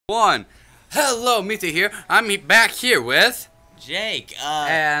One. Hello, Mita here. I'm back here with Jake.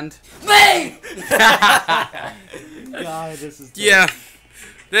 And me. God, this is yeah.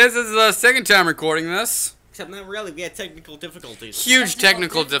 This is the second time recording this. Except not really. We had technical difficulties. Huge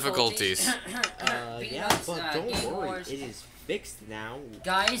technical difficulties. Yeah, but don't worry, it is fixed now.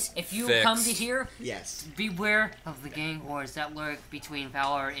 Guys, if you Fixed. come to here, Yes. beware of the gang wars that lurk between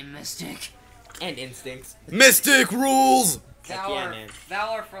Valor and Mystic. And instincts. Mystic rules. Heck yeah, man.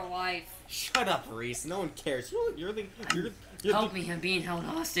 Valor for life. Shut up, Reese. No one cares. You're Help me, I'm being held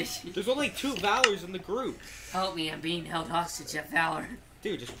hostage. There's only 2 Valors in the group. Help me, I'm being held hostage at Valor.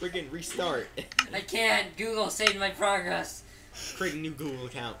 Dude, just friggin' restart. I can't. Google saved my progress. Create a new Google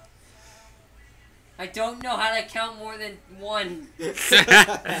account. I don't know how to count more than 1.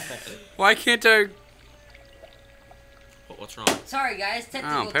 Why can't I? What's wrong? Sorry, guys.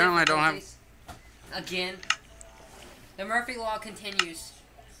 Technical apparently I don't have- difficulties. Again. The Murphy Law continues.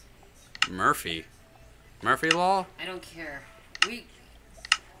 Murphy Law? I don't care.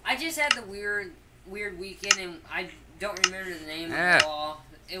 I just had the weird weekend, and I don't remember the name of the law.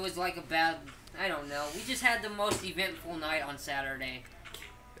 It was like a bad, I don't know. We just had the most eventful night on Saturday.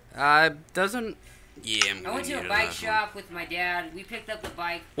 Doesn't. Yeah, I went to a bike shop with my dad. We picked up the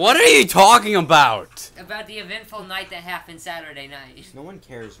bike. What are you talking about? About the eventful night that happened Saturday night. No one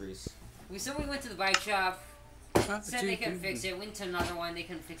cares, Reese. We went to the bike shop. Said they couldn't fix it. Went to another one. They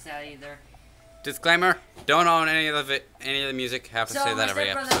couldn't fix that either. Disclaimer: don't own any of the music. Have to say that every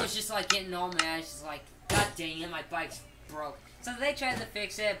my stepbrother episode. was just like getting all mad. He's just like, God dang it, my bike's broke. So they tried to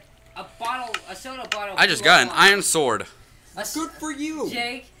fix it. A soda bottle. I just blew got an up iron sword. Good for you!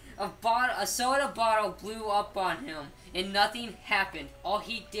 Jake, a soda bottle blew up on him, and nothing happened. All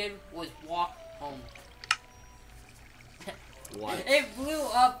he did was walk home. What? It blew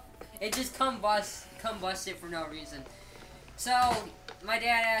up. It just combusted for no reason. So my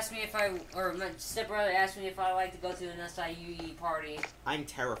dad asked me my stepbrother asked me if I like to go to an SIUE party, I'm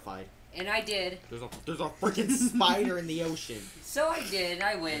terrified. and I did. There's a freaking spider in the ocean. So I did.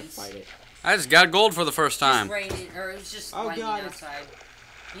 I I'm gonna went. fight it. I just got gold for the first time. It was raining, or it was just Oh, lightning God. outside.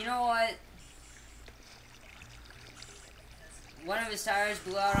 You know what? One of his tires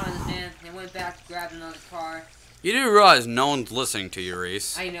blew out on his van and went back to grab another car. You do realize no one's listening to you,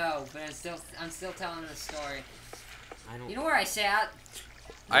 Reese. I know, but I'm still telling the story. I don't. You know where I sat?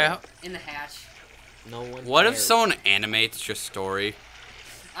 In the hatch. No one. What if cares. someone animates your story?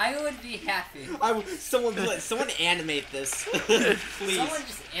 I would be happy. Someone animate this, please. Someone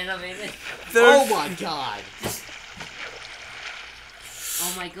just animated. Oh my God!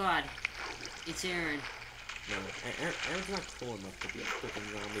 Oh my God. It's Aaron. No, Aaron's not cool enough to be a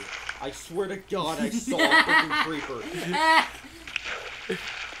freaking zombie. I swear to God, I saw a freaking creeper.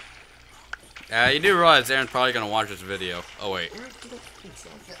 You do realize Aaron's probably gonna watch this video. Oh wait.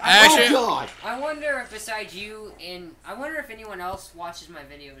 Oh God! I wonder if besides you I wonder if anyone else watches my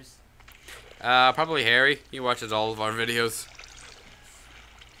videos. Probably Harry. He watches all of our videos.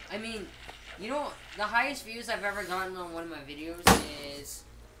 I mean, you know, the highest views I've ever gotten on one of my videos is...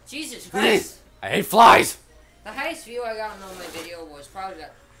 Jesus Christ! I hate flies! The highest view I got on my video was probably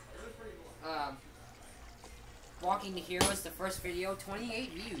Walking to Here was the first video,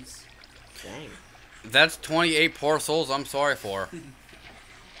 28 views. Dang. That's 28 poor souls I'm sorry for.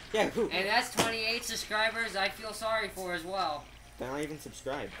 Yeah, who? And that's 28 subscribers I feel sorry for as well. They're not even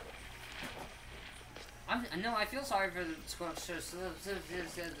subscribed. No, I feel sorry for the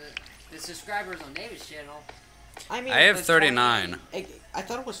subscribers on David's channel. I mean, I have 39. I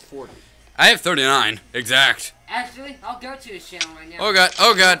thought it was 40. I have 39. Exact. Actually, I'll go to his channel right now. Oh God,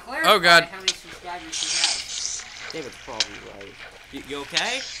 oh God, Clarify oh God. how many subscribers he has. David's probably right. You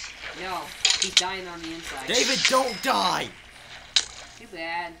okay? No, he's dying on the inside. David, don't die! Too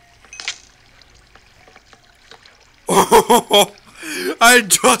bad. I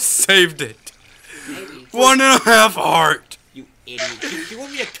just saved it. Maybe. 1.5 heart. You idiot. Do you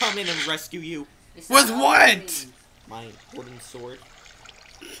want me to come in and rescue you? It's With not what? happening. My wooden sword.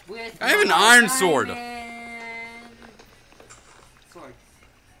 With I have an my iron sword. diamond sword.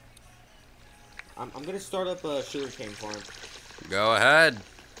 I'm gonna start up a sugarcane farm. Go ahead.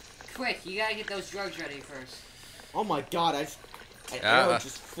 Quick, you gotta get those drugs ready first. Oh my God, an arrow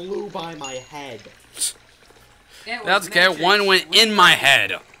just flew by my head. It was That's okay. Matrix One went in my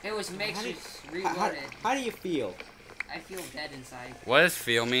head. It was Matrix How, reloaded. how do you feel? I feel dead inside. What does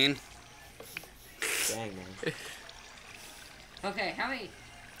feel mean? Dang, man. Okay, how many?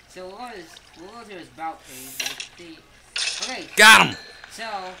 So we'll go to his bout page. Okay, Got him. so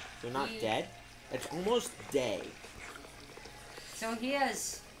They're not dead? It's almost day. So he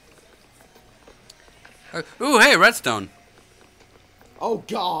has. Ooh, hey, redstone. Oh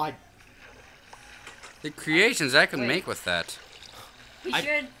God. The creations I can make with that. We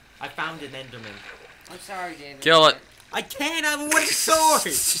should. I found an Enderman. I'm sorry, David. Kill it. I can't. I have a wooden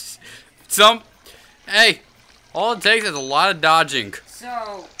sword. Hey, all it takes is a lot of dodging.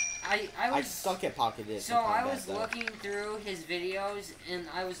 So, I I was. suck at pocket this. So I was looking through his videos, and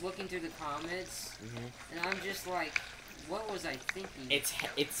I was looking through the comments, and I'm just like, what was I thinking? It's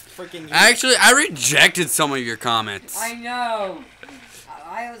freaking. Actually, I rejected some of your comments. I know.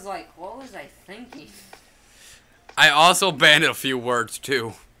 I was like, what was I thinking? I also banned a few words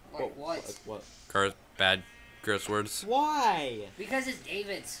too. Like what? What? Bad curse words. Why? Because it's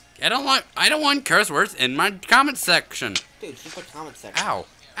David's. I don't want curse words in my comment section. Dude, it's just a comment section. Ow.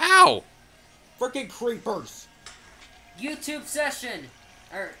 Ow. Freaking creepers. YouTube session.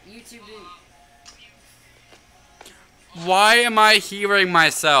 Or YouTube. Why am I hearing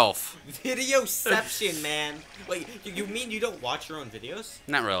myself? Videoception, man. Wait, you mean you don't watch your own videos?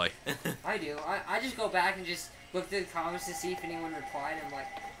 Not really. I do. I just go back and just look through the comments to see if anyone replied. I'm like,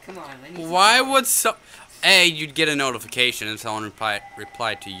 come on. I need Why would so... A, you'd get a notification and someone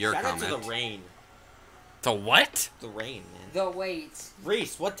replied to your Shout comment. out to the rain. To what? The rain, man. The wait.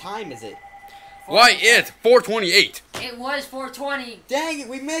 Reese, what time is it? Why, it's 4:28. It was 4:20. Dang it,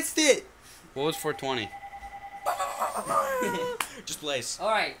 we missed it. What was 4:20? Just Blaze.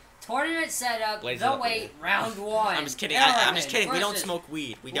 Alright. Tournament setup. Blaze it The up, wait. Round 1. I'm just kidding. I'm just kidding. We don't smoke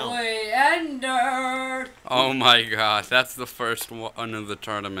weed. We don't. Ender. Oh my god, that's the first one of the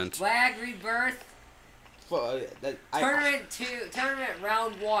tournament. Flag rebirth. Tournament 2. Tournament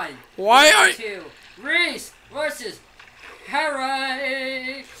round 1. Why are... 2. Reese versus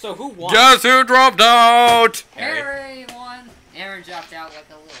Harry. So who won? Guess who dropped out? Harry won. Aaron dropped out like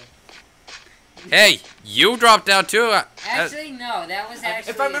a little. Hey, you dropped out too. Actually, no. That was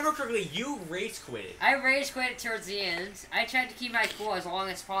actually. If I remember correctly, you race quit. I rage quit towards the end. I tried to keep my cool as long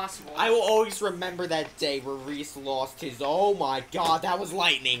as possible. I will always remember that day where Reese lost his. Oh my God, that was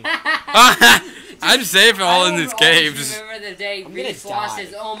lightning. I'm safe all in these I caves. remember the day I'm Reese gonna lost die.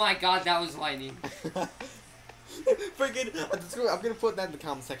 his. Oh my God, that was lightning. Freaking! I'm gonna put that in the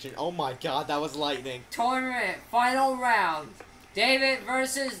comment section. Oh my God, that was lightning. Tournament final round. David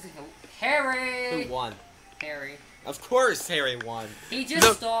versus Harry. Who won? Harry. Of course, Harry won. He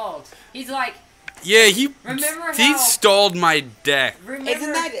just stalled. He's like. Yeah, he stalled my deck. Remember,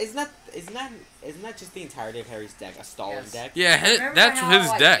 Isn't that just the entirety of Harry's deck? A stalling deck? Yeah, remember that's how, his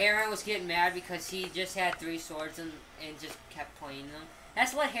like, deck. Aaron was getting mad because he just had 3 swords and just kept playing them.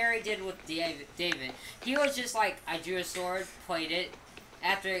 That's what Harry did with David. He was just like, I drew a sword, played it.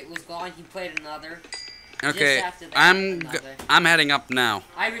 After it was gone, he played another. Okay, Just after that, another. I'm heading up now.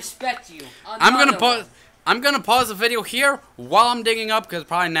 I respect you. I'm gonna Another pause. I'm gonna pause the video here while I'm digging up because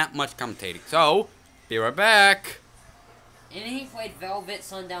probably not much commentating. So, be right back. And he played Velvet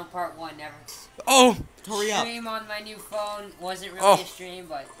Sundown Part 1. Never. Oh, hurry up! Stream on my new phone wasn't really a stream,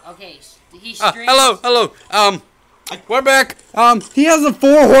 but okay. He streamed. Hello. We're back. He has the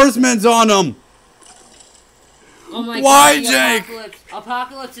 4 horsemen's on him. Oh my Why, God, Jake?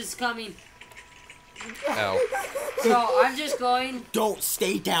 Apocalypse is coming. Oh. So I'm just going. Don't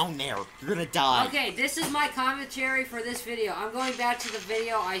stay down there. You're gonna die. Okay, this is my commentary for this video. I'm going back to the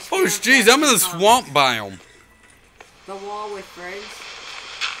video I. Oh, jeez, I'm in the swamp biome. The wall with friends.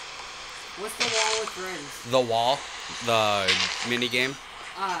 What's the wall with friends? The wall, the mini game.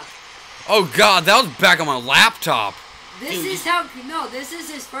 Oh God, that was back on my laptop. This is how. No, this is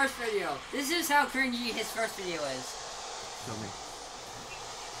his first video. This is how cringy his first video is. Show me.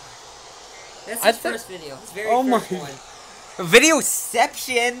 That's his first video. His very first one.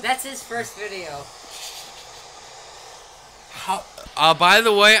 Videoception. That's his first video. By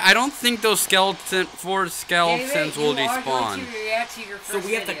the way, I don't think those four skeletons David, will you are going despawn. to react to your So first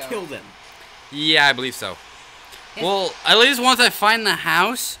we have to video. kill them. Yeah, I believe so. Well, at least once I find the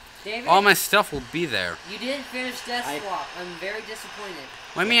house, David, all my stuff will be there. you didn't finish Death Swap. I'm very disappointed.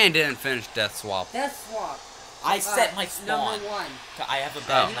 What do you mean I didn't finish Death Swap? Death Swap. I set my spawn. Number 1. I have a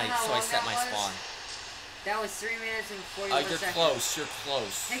bad Oh. night, You know how so I long set that my was? spawn. That was 3 minutes and 41 You're seconds. close. You're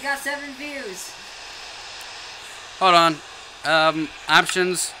close. It got 7 views. Hold on.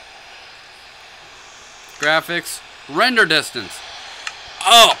 Options. Graphics. Render distance.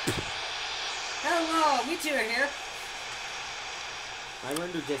 Up. Hello, me two are here. My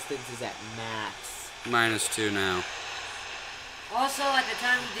render distance is at max. -2 now. Also, at the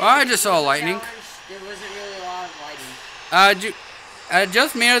time we did Oh, I the just saw Explosive lightning. Challenge, there wasn't really a lot of lighting.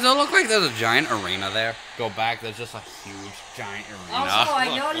 Just me, does it look like there's a giant arena there? Go back, there's just a huge, giant arena. Also, I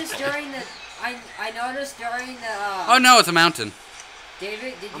noticed during the... I noticed during the... Oh no, it's a mountain.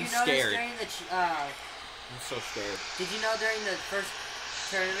 David, did you I'm notice scared. during the... I'm so scared. did you know during the first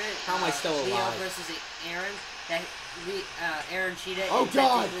tournament. How am I still Leo alive? versus Aaron. That Aaron cheated. Oh, and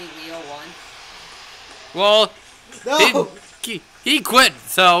God. technically Leo won. Well, No! he quit,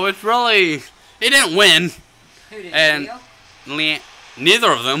 so it's really he didn't win. Who did? And Leo?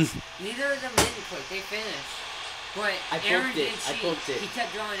 Neither of them. Neither of them didn't quit. They finished. But I Aaron booked it. did I cheat. booked it. He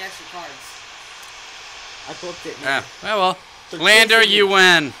kept drawing extra cards. I booked it, Yeah. man. Well. They're Lander, chasing you me.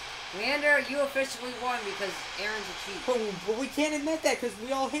 win. Leander, you officially won because Aaron's a cheat. But we can't admit that because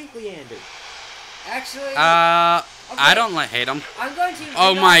we all hate Leander. Actually, I okay. don't hate him. I'm going to.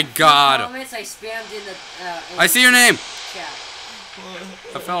 Oh read my off the God. Comments I spammed in the. I see your name. Chat.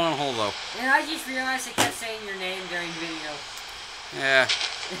 I fell in a hole though. And I just realized I kept saying your name during video.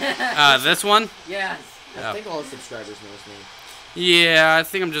 Yeah. This one? Yes. I think all the subscribers know his name. Yeah, I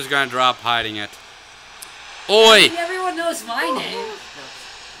think I'm just gonna drop hiding it. Oi! Everyone knows my name.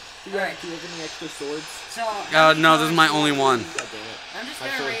 Do you have any extra swords? So. No, this is my only one. God damn it. I'm just My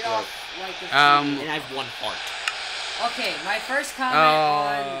gonna sword's read broke. off like a And I have 1 heart. Okay, my first comment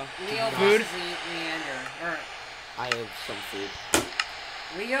on Leo food? versus Leander. Or I have some food.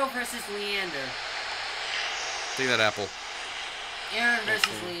 Leo versus Leander. Take that apple. Aaron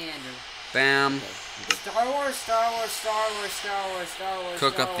versus Leander. Bam. Okay. Star Wars, Star Wars, Star Wars, Star Wars, Star Wars.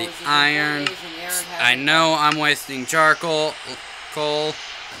 Cook Star up the Wars is in iron. 4 days and Aaron has I it. know I'm wasting charcoal. Coal.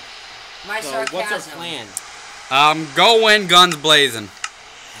 My So, sarcasm. what's our plan? I'm going guns blazing.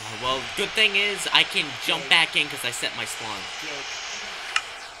 Well, good thing is I can jump back in because I set my spawn.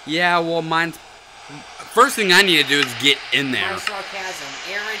 Yeah, well, mine's... First thing I need to do is get in My there. sarcasm.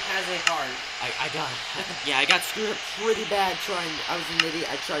 Aaron has a heart. I got... yeah, I got screwed up pretty bad trying... I was an idiot.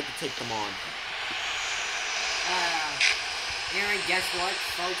 I tried to take them on. Aaron, guess what?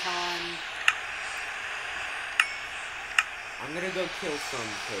 Photon. I'm gonna go kill some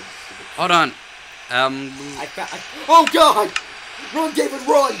pigs. Hold on. Oh, God! Run, David,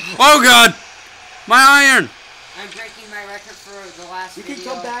 run! Oh, God! My iron! I'm breaking my record for the last You video.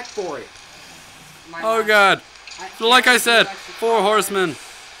 can come back for it. Oh, God. So like I said, 4 horsemen.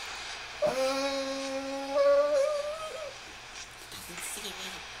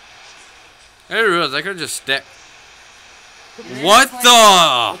 There it is. I could just stick. What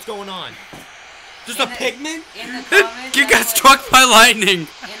the? What's going on? Just In a the- pigment? In the comments, You I got put- struck by lightning. In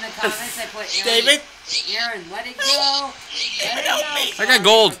the comments, I put Aaron. David? Aaron, let it go. Let it go. I got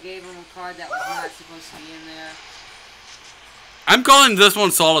gold. I gave him a card that was not supposed to be in there. I'm calling this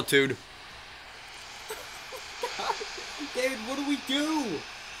one Solitude. David, what do we do?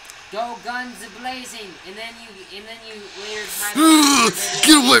 Go guns blazing, and then you later time.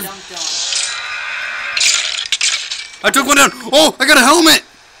 Get away. Dunked on. I took one down. Oh, I got a helmet.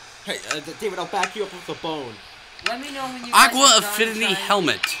 Hey, David, I'll back you up with a bone. Let me know when you guys Aqua are done Affinity trying-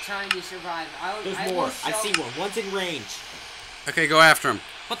 helmet. Trying to survive. There's I more. will I show- see one. One's in range. Okay, go after him.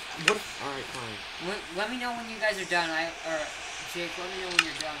 What? Alright, fine. Let me know when you guys are done. Jake, let me know when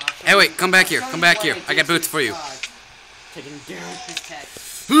you're done. I'll show Hey, wait, you- come back I'll here, show come you back what here. I did got to boots his for you. Taking him down. His tech.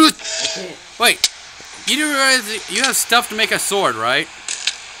 I can't. Wait, you do realize that you have stuff to make a sword, right?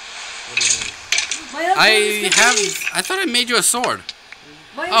 What do you mean? My upgrade is complete. I thought I made you a sword.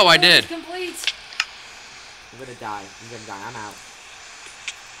 My Oh, I upgrade is did. Complete. I'm gonna die. I'm out.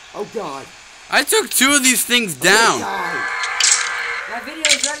 Oh, God. I took 2 of these things I'm down. gonna die. My video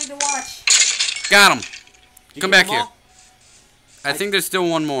is ready to watch. Got him. Did you Come kill back them here. all? I think there's still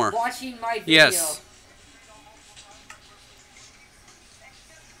one more. Watching my video. Yes.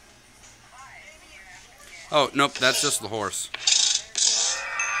 Oh, nope, that's just the horse.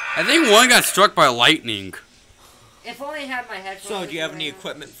 I think one got struck by lightning. If only I had my headphones. So, do you have any in.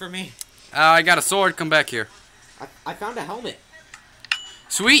 equipment for me? I got a sword. Come back here. I found a helmet.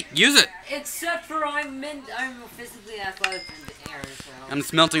 Sweet, use it. Except for I'm physically athletic than Aaron, so. I'm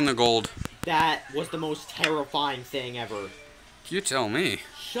smelting the gold. That was the most terrifying thing ever. You tell me.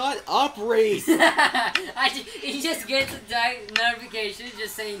 Shut up, Reese! He just gets a notification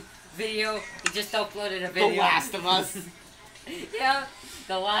just saying video. He just uploaded a video. The Last of Us. Yeah,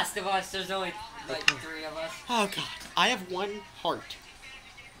 The Last of Us. There's only like 3 of us. Oh, God. I have 1 heart.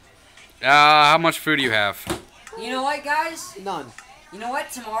 How much food do you have? You know what, guys? None. You know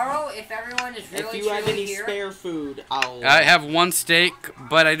what? Tomorrow, if everyone is really If you have truly any here, spare food, I'll... I have 1 steak,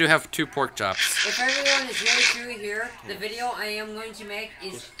 but I do have 2 pork chops. if everyone is really truly here, the video I am going to make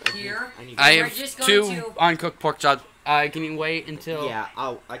is here. I need- I We're have just going 2 to- uncooked pork chops. Can you wait until... Yeah,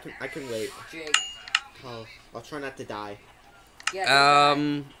 I can wait. Jake. Oh, I'll try not to die. Yeah.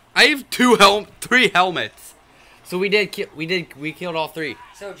 I have 3 helmets. So we killed all 3.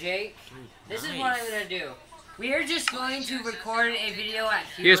 So Jake, this is what I'm gonna do. We are just going to record a video at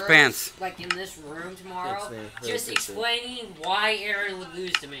Here's Heroes, pants. like in this room tomorrow, Thanks, man. just Really explaining why Aaron would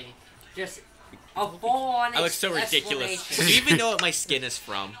lose to me. Just a full-on I look so ridiculous. explanation. Do you even know what my skin is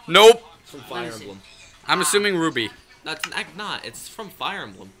from? Nope. From Fire Let me see. Emblem. I'm assuming Ruby. That's not. It's from Fire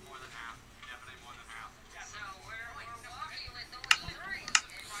Emblem.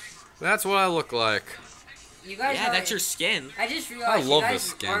 That's what I look like. You guys Yeah, are, that's your skin. I just realized love you guys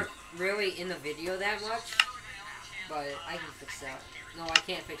this skin. aren't really in the video that much, but I can fix that. No, I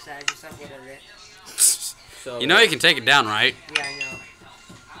can't fix that. I just uploaded it. So, You know you can take it down, right? Yeah, I know.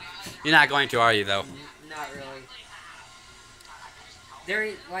 You're not going to, are you, though? Not really.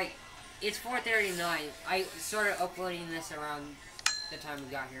 There, like, it's 4:39. I started uploading this around the time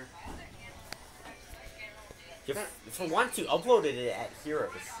we got here. If I want to, uploaded it at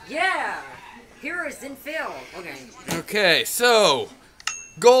Heroes. Yeah! Heroes didn't fail. Okay. Okay, so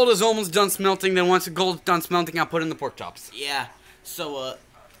gold is almost done smelting. Then once the gold's done smelting, I'll put in the pork chops. Yeah. So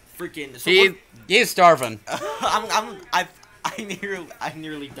freaking. So He's starving. I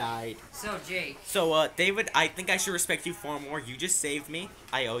nearly died. So, Jake. So, David, I think I should respect you far more. You just saved me.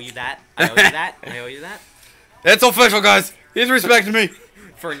 I owe you that. I owe you that. I owe you that. It's official, guys. He's respecting me.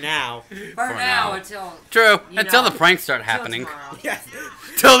 For now. For now, now. until True. You Until know, the pranks start until happening. tomorrow. Yes.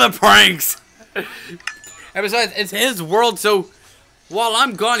 Till the pranks. And besides, it's his world, so while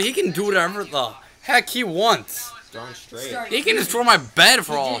I'm gone, he can do whatever the heck he wants. Darn straight. Start- He can destroy my bed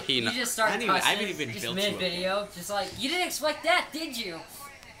for You all just- he You knows. just start I cussing, haven't even just built you a mid-video, just like, you didn't expect that, did you?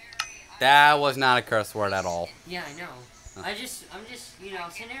 That was not a curse word at all. Yeah, I know. I'm just, you know,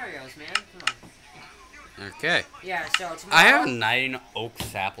 scenarios, man. Come on. Okay. Yeah, so tomorrow, I have 9 oak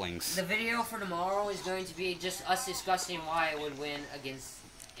saplings. the video for tomorrow is going to be just us discussing why I would win against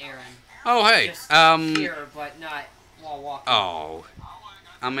Aaron. Oh, hey. Just here, but not while walking. Oh.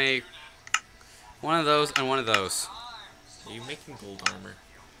 I'll make one of those and one of those. Are you making gold armor?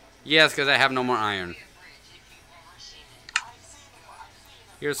 Yes, because I have no more iron.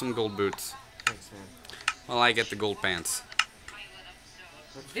 Here's some gold boots. Thanks, man. While I get the gold pants.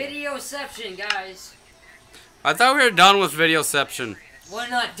 Videoception, guys. I thought we were done with Videoception. We're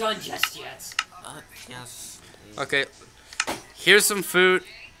not done just yet. Yes. Okay. Here's some food.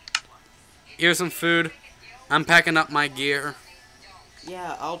 Here's some food. I'm packing up my gear.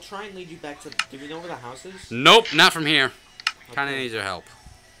 Yeah, I'll try and lead you back to. Do we know where the house is? Nope, not from here. Kinda Okay. need your help.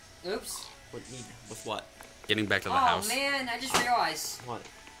 Oops. What need? With what? Getting back to the Oh house. man, I just realized. What?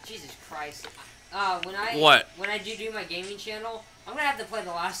 Jesus Christ. When I What? When I do my gaming channel, I'm gonna have to play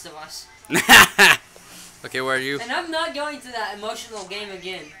The Last of Us, Okay, where are you? and I'm not going to that emotional game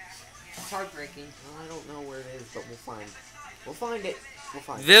again. It's heartbreaking. Well, I don't know where it is, but we'll find. We'll find it. We'll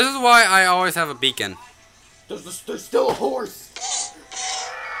find it. This is why I always have a beacon. There's still a horse.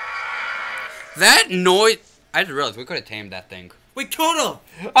 That noise. I just realized we could have tamed that thing. We could've!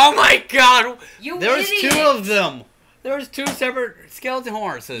 Oh my god! You There's idiot! 2 of them. There's 2 separate skeleton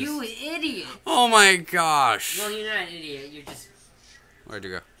horses. You idiot! Oh my gosh. Well, you're not an idiot. You just Where'd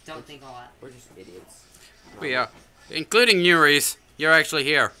you go? don't think a lot. We're just idiots. We are. Including you, Reese. You're actually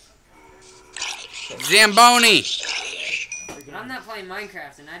here. Zamboni! But I'm not playing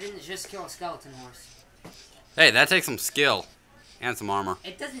Minecraft, and I didn't just kill a skeleton horse. Hey, that takes some skill. And some armor.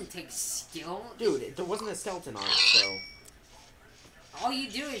 It doesn't take skill. Dude, there wasn't a skeleton on it, so All you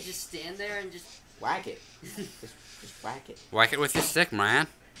do is just stand there and just. whack it. Just whack it. Whack it with your stick, man.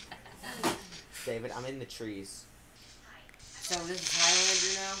 David, I'm in the trees. So this is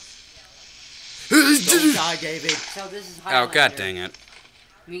Highlander now. Don't die, David. So this is Oh, Highlander. god dang it.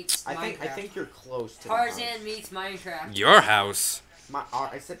 Meets I Minecraft. think you're close to Tarzan meets Minecraft. Your house. the house.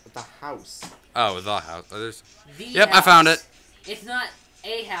 I said the house. Oh, the house. Oh, there's... The Yep, I house. found it. It's not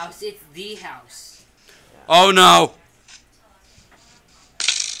a house, it's the house. Oh no.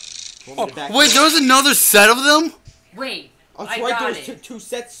 Want me Oh, to back wait, you there up? was another set of them? Wait, Oh, I that's right, got there's it. two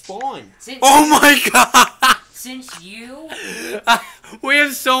sets spawned. Since, Oh my god! since you, We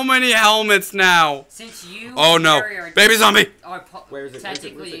have so many helmets now. since you. Oh and no. Harry are, Baby zombie! Where is it? Where's it?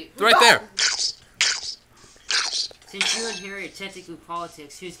 Technically, Where's It's right there. since you and Harry are technically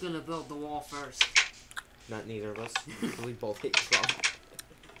politics, who's gonna build the wall first? Not neither of us. We both hit Trump.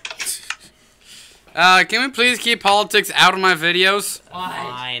 Can we please keep politics out of my videos? Why?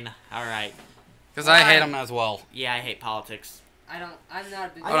 Fine. Alright. Because I hate Why? them as well. Yeah, I hate politics. I'm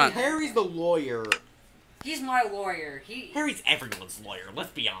not a big. Hold I on. mean, Harry's the lawyer. He's my lawyer. He. Harry's everyone's lawyer,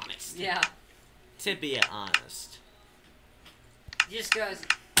 let's be honest. Yeah. To be honest. He just goes.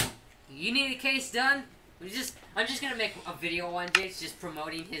 You need a case done. I'm just gonna make a video one day just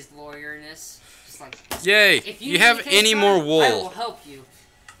promoting his lawyerness. Just like. Yay. If You need have a case any done, more I will wool? help you.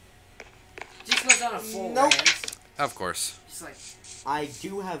 Just goes on a full Nope. rant. Of course. Just like, I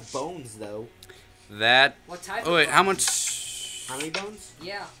do have bones though. That. what type Oh of wait, how bones? much? How many bones?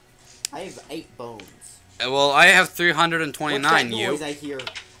 Yeah. I have 8 bones. Well, I have What's 329. that You noise I hear?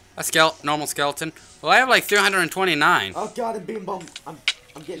 a normal skeleton. Well, I have like 329. Oh god, I'm being bum. I'm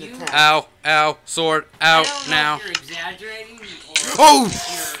getting You- attacked. Ow! Ow! Sword! I Out don't know now! if you're exaggerating or Oh! if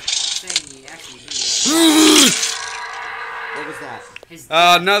you're saying he actually did. What was that? His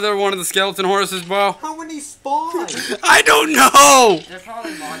Another one of the skeleton horses, bro. How many spawn? I don't know. There's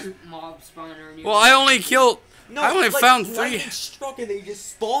probably mob spawner. Well, I only killed. No, I only like, found 3. lightning struck and they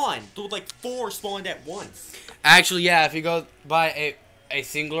just spawned. There were like 4 spawned at once. Actually, yeah. If you go buy a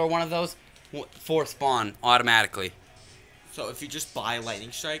singular one of those, 4 spawn automatically. So if you just buy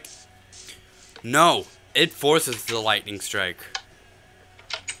lightning strike, No, it forces the lightning strike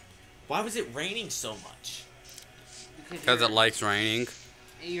why was it raining so much? because it likes raining.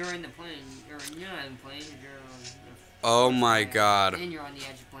 You're in the plane. You're not in the plane. You're on. Oh my god. And you're on the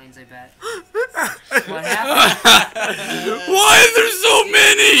edge of planes, I bet. What happened? Why is there so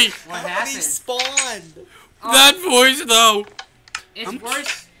many? What How many happened? spawned? Oh, That voice though. it's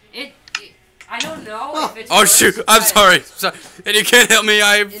worse. I don't know if it's Oh worse, shoot! I'm but sorry. And you can't help me.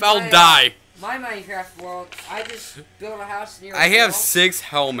 I'll my, die. My Minecraft world, I just built a house near. I a have wall. 6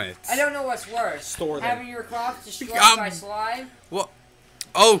 helmets. I don't know what's worse. Store them. Having your crops destroyed Um, by slime.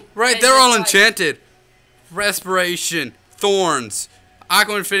 Oh, right. And They're all just like- enchanted. Respiration, thorns,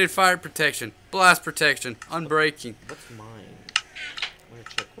 aqua infinited fire protection, blast protection, unbreaking. What's mine? I'm gonna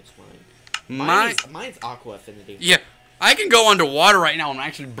check what's mine. My Mine's aqua affinity. yeah. I can go underwater right now and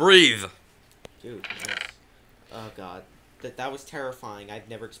actually breathe. Dude, nice. Oh god. That was terrifying. I've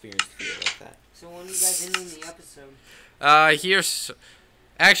never experienced fear like that. So when you guys ending the episode? Here's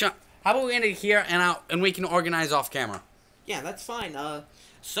actually. How about we end it here and we can organize off camera. Yeah, that's fine.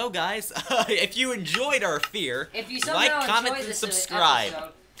 So guys, if you enjoyed our fear, If you somehow like, enjoyed comment, and this subscribe.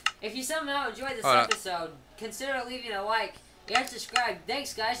 episode, if you somehow enjoyed this Hold on. episode, consider leaving a like and subscribe.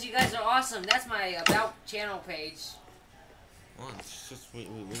 Thanks, guys. You guys are awesome. That's my about channel page. Well, it's just, we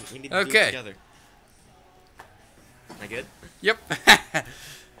need to do it Okay. together. Am I good? Yep.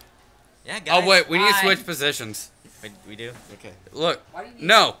 Yeah, guys. Oh wait, we need to Bye. switch positions. We do? Okay. Look. Why do you need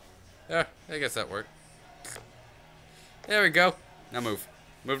No. I guess that worked. There we go. Now move.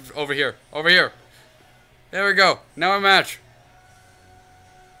 Move over here. Over here. There we go. Now a match.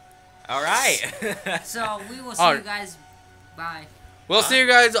 All right. So we will see Oh. you guys. Bye. We'll see you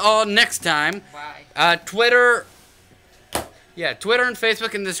guys all next time. Bye. Twitter. Yeah, Twitter and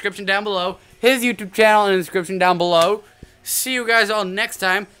Facebook in the description down below. His YouTube channel in the description down below. See you guys all next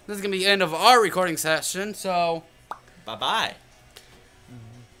time. This is going to be the end of our recording session, so Bye-bye.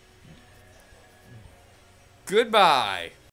 goodbye.